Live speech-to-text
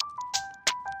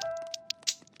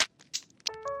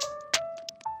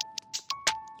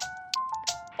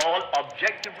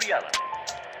objective reality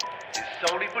is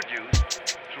solely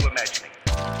produced through imagining.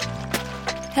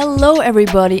 Hello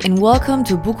everybody and welcome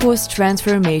to Buko's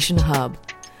Transformation Hub,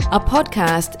 a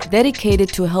podcast dedicated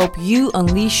to help you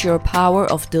unleash your power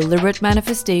of deliberate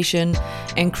manifestation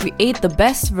and create the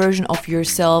best version of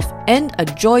yourself and a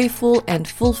joyful and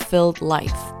fulfilled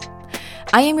life.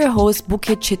 I am your host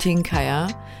Buket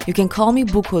Chitinkaya. You can call me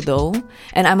Buko though,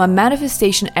 and I'm a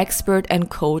manifestation expert and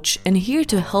coach and here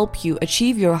to help you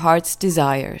achieve your heart's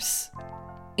desires.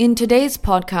 In today's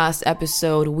podcast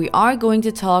episode, we are going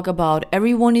to talk about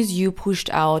Everyone Is You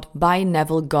Pushed Out by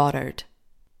Neville Goddard.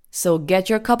 So get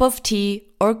your cup of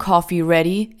tea or coffee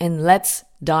ready and let's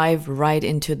dive right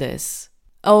into this.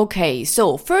 Okay,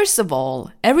 so first of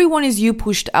all, Everyone Is You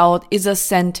Pushed Out is a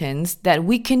sentence that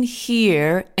we can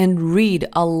hear and read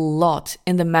a lot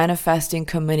in the manifesting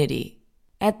community.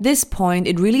 At this point,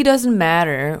 it really doesn't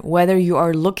matter whether you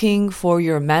are looking for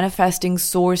your manifesting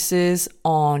sources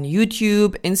on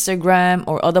YouTube, Instagram,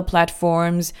 or other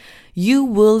platforms, you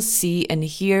will see and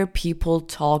hear people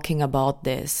talking about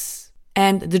this.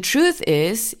 And the truth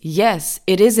is, yes,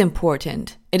 it is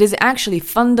important. It is actually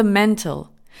fundamental.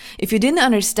 If you didn't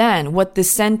understand what this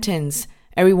sentence,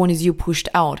 everyone is you pushed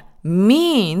out,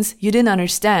 means, you didn't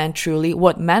understand truly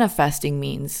what manifesting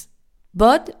means.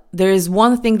 But there is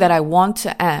one thing that I want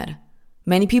to add.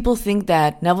 Many people think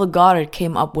that Neville Goddard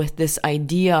came up with this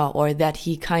idea or that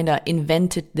he kind of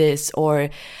invented this or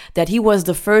that he was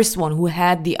the first one who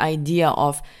had the idea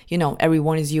of,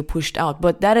 everyone is you pushed out.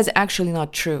 But that is actually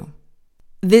not true.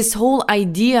 This whole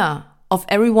idea of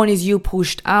everyone is you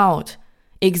pushed out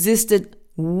existed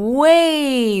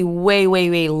way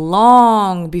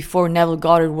long before Neville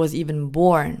Goddard was even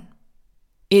born.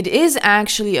 It is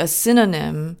actually a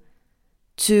synonym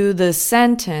to the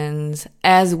sentence,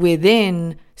 as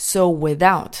within, so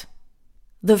without.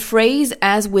 The phrase,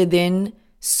 as within,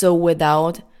 so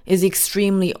without, is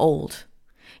extremely old.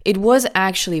 It was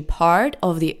actually part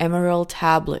of the Emerald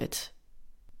Tablet.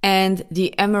 And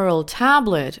the Emerald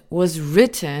Tablet was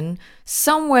written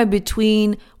somewhere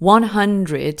between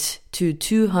 100 to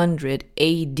 200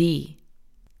 AD.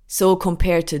 So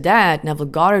compared to that, Neville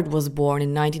Goddard was born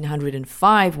in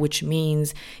 1905, which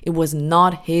means it was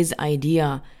not his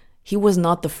idea. He was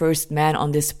not the first man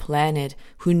on this planet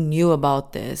who knew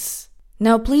about this.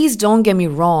 Now, please don't get me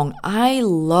wrong. I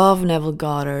love Neville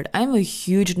Goddard. I'm a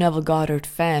huge Neville Goddard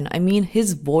fan. I mean,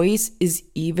 his voice is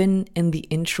even in the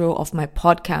intro of my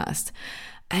podcast.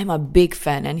 I'm a big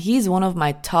fan, and he's one of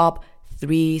my top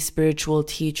 3 spiritual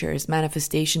teachers,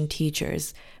 manifestation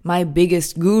teachers, my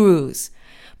biggest gurus.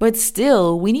 But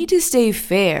still, we need to stay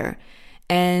fair,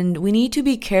 and we need to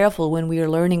be careful when we are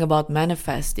learning about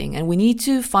manifesting, and we need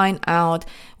to find out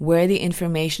where the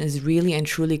information is really and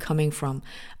truly coming from.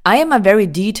 I am a very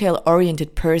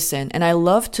detail-oriented person, and I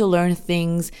love to learn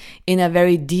things in a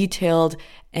very detailed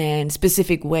and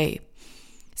specific way.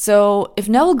 So if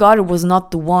Neville Goddard was not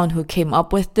the one who came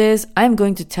up with this, I'm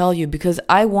going to tell you because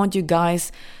I want you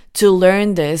guys to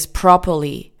learn this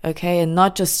properly, okay, and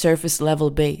not just surface level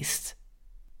based.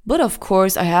 But of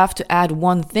course, I have to add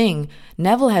one thing.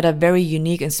 Neville had a very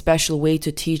unique and special way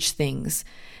to teach things.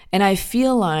 And I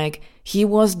feel like he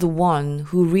was the one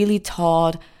who really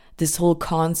taught this whole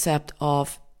concept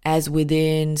of as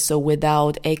within, so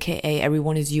without, aka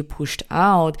everyone is you pushed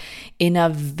out, in a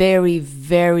very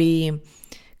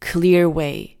clear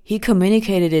way. He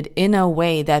communicated it in a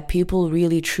way that people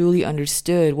really truly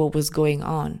understood what was going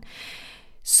on.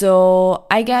 So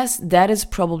I guess that is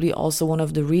probably also one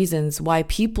of the reasons why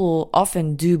people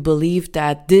often do believe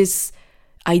that this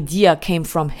idea came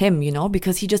from him,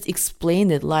 because he just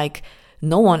explained it like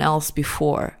no one else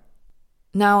before.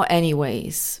 Now,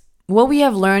 anyways, what we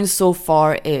have learned so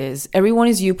far is everyone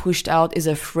is you pushed out is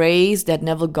a phrase that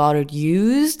Neville Goddard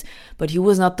used, but he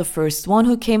was not the first one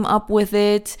who came up with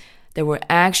it. There were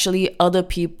actually other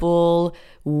people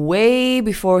way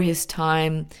before his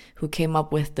time who came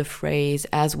up with the phrase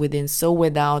as within, so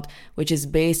without, which is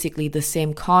basically the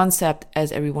same concept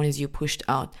as everyone is you pushed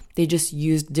out. They just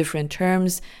used different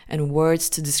terms and words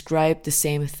to describe the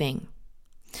same thing.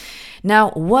 Now,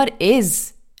 what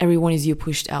is everyone is you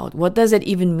pushed out? What does it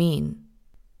even mean?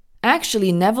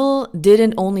 Actually, Neville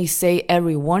didn't only say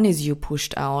everyone is you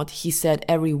pushed out. He said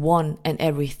everyone and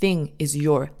everything is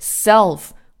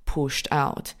yourself pushed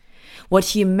out. What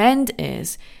he meant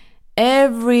is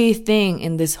everything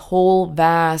in this whole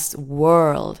vast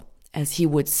world, as he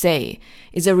would say,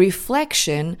 is a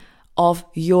reflection of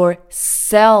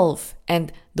yourself.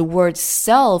 And the word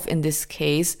self in this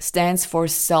case stands for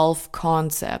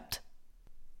self-concept.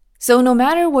 So no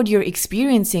matter what you're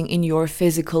experiencing in your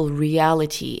physical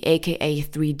reality, aka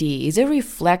 3D, is a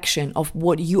reflection of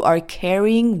what you are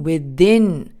carrying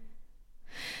within.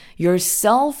 Your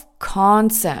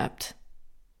self-concept.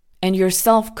 And your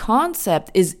self-concept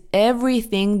is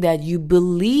everything that you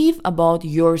believe about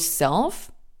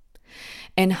yourself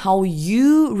and how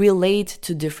you relate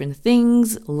to different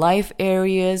things, life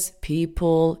areas,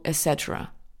 people,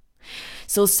 etc.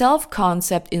 So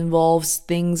self-concept involves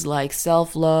things like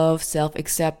self-love,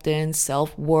 self-acceptance,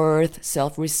 self-worth,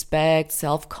 self-respect,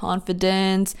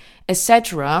 self-confidence,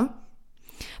 etc.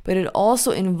 But it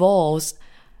also involves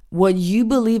what you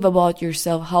believe about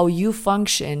yourself, how you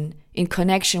function in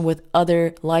connection with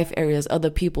other life areas, other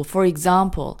people. For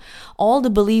example, all the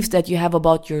beliefs that you have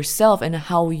about yourself and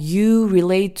how you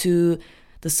relate to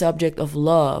the subject of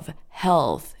love,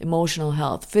 health, emotional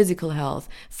health, physical health,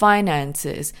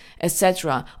 finances,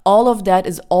 etc. All of that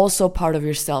is also part of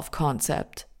your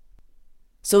self-concept.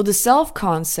 So the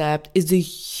self-concept is a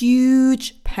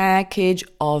huge package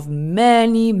of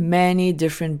many, many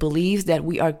different beliefs that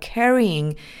we are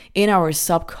carrying in our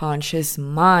subconscious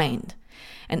mind.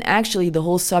 And actually, the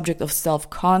whole subject of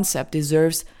self-concept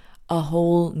deserves a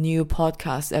whole new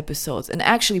podcast episodes, and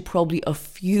actually probably a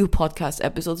few podcast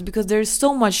episodes, because there's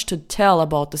so much to tell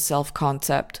about the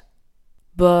self-concept.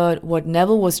 But what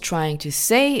Neville was trying to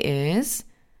say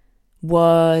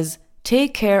was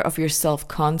take care of your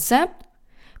self-concept,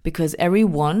 because every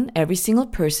single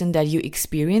person that you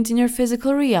experience in your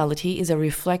physical reality is a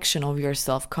reflection of your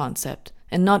self-concept.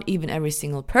 And not even every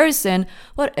single person,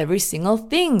 but every single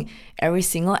thing, every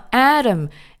single atom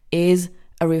is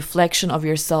a reflection of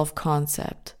your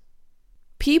self-concept.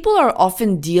 People are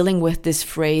often dealing with this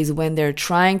phrase when they're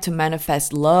trying to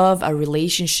manifest love, a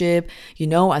relationship,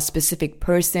 a specific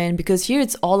person, because here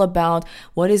it's all about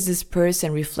what is this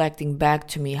person reflecting back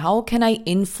to me? How can I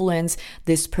influence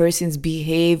this person's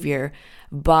behavior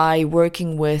by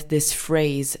working with this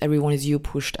phrase, everyone is you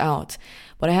pushed out?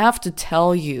 But I have to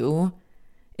tell you,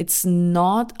 it's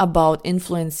not about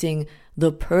influencing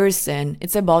the person,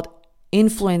 it's about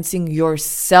influencing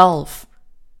yourself.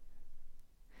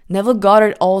 Neville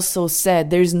Goddard also said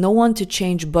there's no one to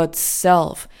change but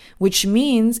self, which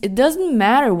means it doesn't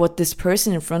matter what this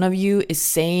person in front of you is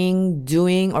saying,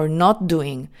 doing, or not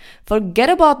doing. Forget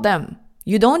about them.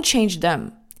 You don't change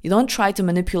them. You don't try to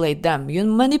manipulate them. You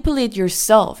manipulate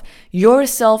yourself, your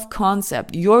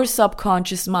self-concept, your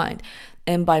subconscious mind.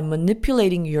 And by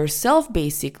manipulating yourself,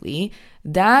 basically,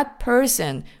 that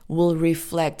person will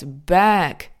reflect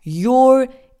back your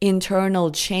internal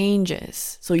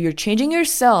changes. So you're changing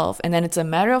yourself, and then it's a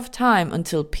matter of time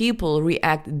until people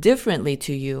react differently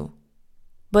to you.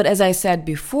 But as I said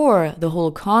before, the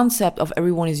whole concept of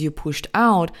everyone is you pushed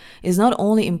out is not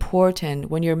only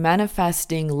important when you're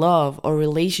manifesting love or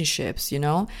relationships,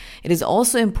 It is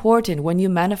also important when you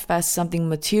manifest something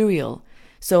material.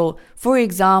 So, for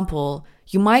example,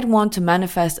 you might want to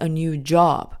manifest a new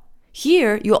job.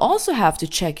 Here, you also have to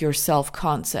check your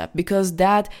self-concept, because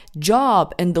that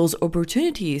job and those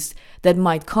opportunities that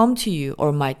might come to you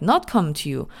or might not come to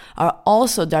you are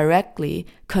also directly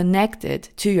connected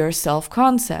to your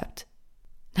self-concept.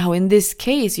 Now, in this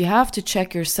case, you have to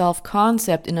check your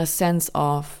self-concept in a sense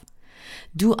of,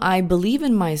 do I believe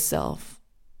in myself?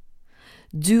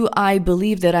 Do I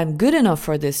believe that I'm good enough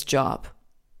for this job?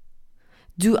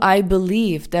 Do I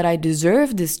believe that I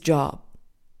deserve this job?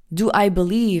 Do I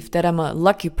believe that I'm a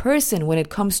lucky person when it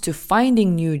comes to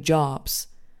finding new jobs?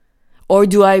 Or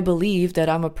do I believe that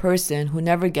I'm a person who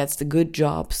never gets the good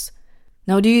jobs?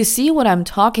 Now, do you see what I'm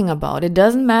talking about? It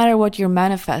doesn't matter what you're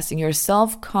manifesting. Your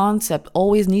self-concept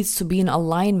always needs to be in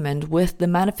alignment with the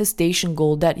manifestation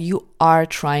goal that you are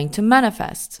trying to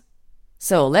manifest.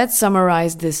 So let's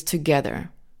summarize this together.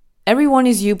 Everyone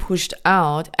is you pushed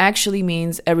out actually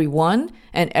means everyone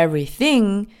and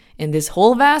everything in this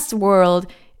whole vast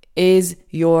world is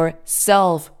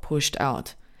yourself pushed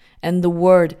out. And the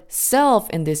word self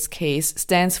in this case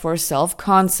stands for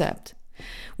self-concept,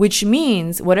 which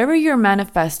means whatever you're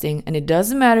manifesting, and it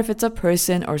doesn't matter if it's a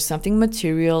person or something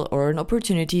material or an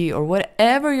opportunity or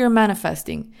whatever you're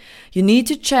manifesting, you need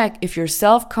to check if your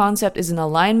self-concept is in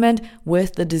alignment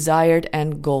with the desired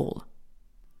end goal.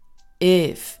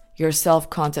 If your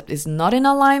self-concept is not in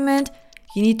alignment,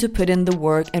 you need to put in the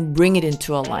work and bring it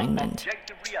into alignment.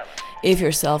 If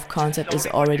your self-concept is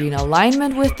already in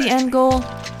alignment with the end goal,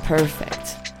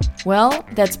 perfect. Well,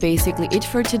 that's basically it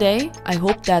for today. I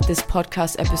hope that this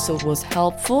podcast episode was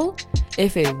helpful.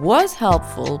 If it was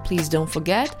helpful, please don't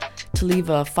forget to leave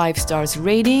a 5 stars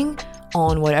rating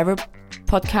on whatever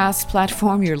podcast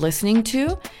platform you're listening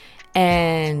to,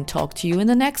 and talk to you in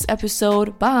the next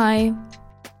episode. Bye.